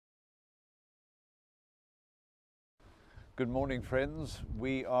Good morning, friends.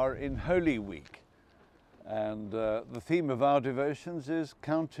 We are in Holy Week, and the theme of our devotions is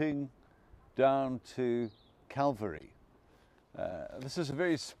counting down to Calvary. This is a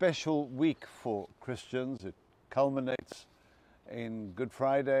very special week for Christians. It culminates in Good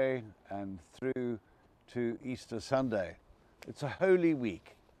Friday and through to Easter Sunday. It's a Holy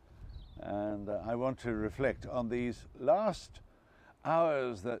Week, and I want to reflect on these last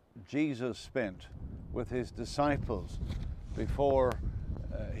hours that Jesus spent with his disciples before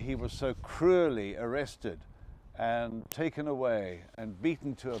he was so cruelly arrested and taken away and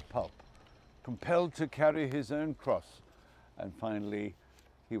beaten to a pulp, compelled to carry his own cross, and finally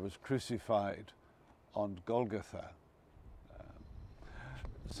he was crucified on Golgotha.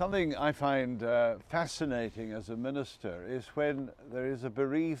 Something I find fascinating as a minister is when there is a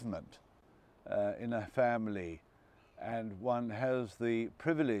bereavement in a family and one has the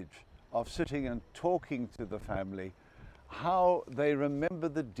privilege of sitting and talking to the family, how they remember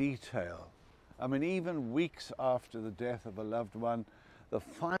the detail. I mean, even weeks after the death of a loved one, the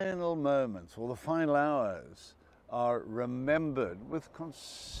final moments or the final hours are remembered with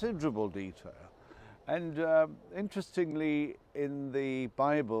considerable detail. And interestingly, in the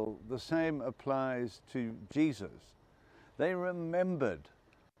Bible, the same applies to Jesus. They remembered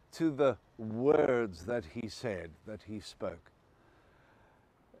to the words that he said, that he spoke.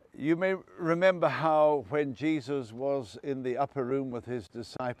 You may remember how when Jesus was in the upper room with his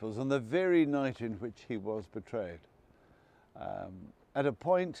disciples on the very night in which he was betrayed, at a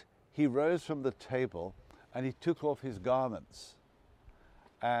point he rose from the table and he took off his garments,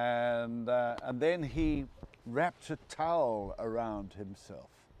 and then he wrapped a towel around himself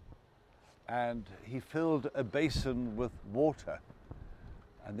and he filled a basin with water,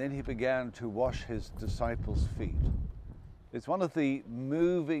 and then he began to wash his disciples' feet. It's one of the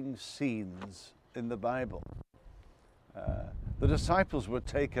moving scenes in the Bible. The disciples were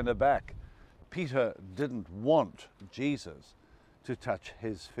taken aback. Peter didn't want Jesus to touch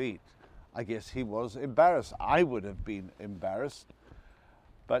his feet. I guess he was embarrassed. I would have been embarrassed.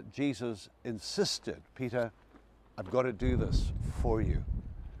 But Jesus insisted, Peter, I've got to do this for you.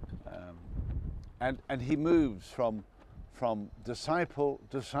 And he moves from disciple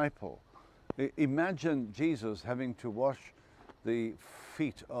to disciple. Imagine Jesus having to wash the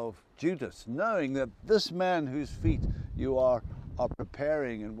feet of Judas, knowing that this man whose feet you are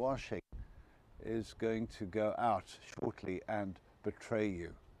preparing and washing is going to go out shortly and betray you.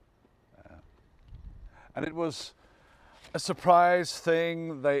 And it was a surprise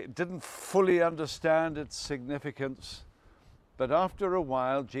thing. They didn't fully understand its significance. But after a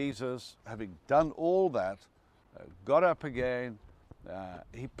while, Jesus, having done all that, got up again,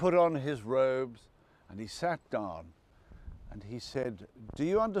 he put on his robes and he sat down and he said, do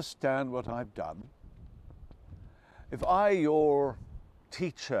you understand what I've done? If I, your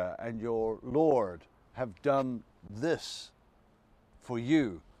teacher and your Lord, have done this for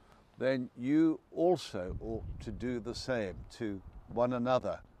you, then you also ought to do the same to one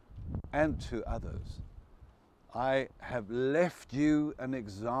another and to others. I have left you an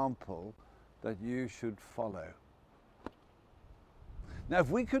example that you should follow. Now, if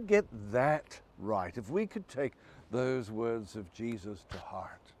we could get that right, if we could take those words of Jesus to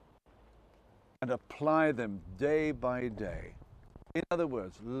heart and apply them day by day, in other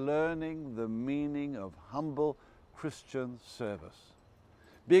words, learning the meaning of humble Christian service,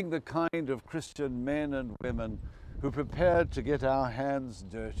 being the kind of Christian men and women who are prepared to get our hands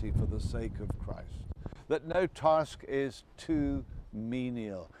dirty for the sake of Christ, that no task is too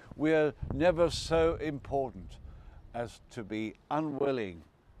menial. We're never so important as to be unwilling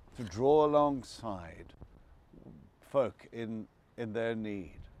to draw alongside folk in their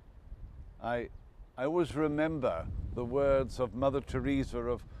need. I always remember the words of Mother Teresa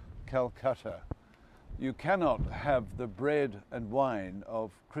of Calcutta. You cannot have the bread and wine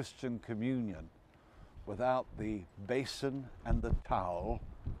of Christian communion without the basin and the towel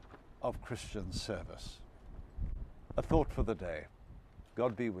of Christian service. A thought for the day.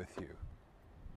 God be with you.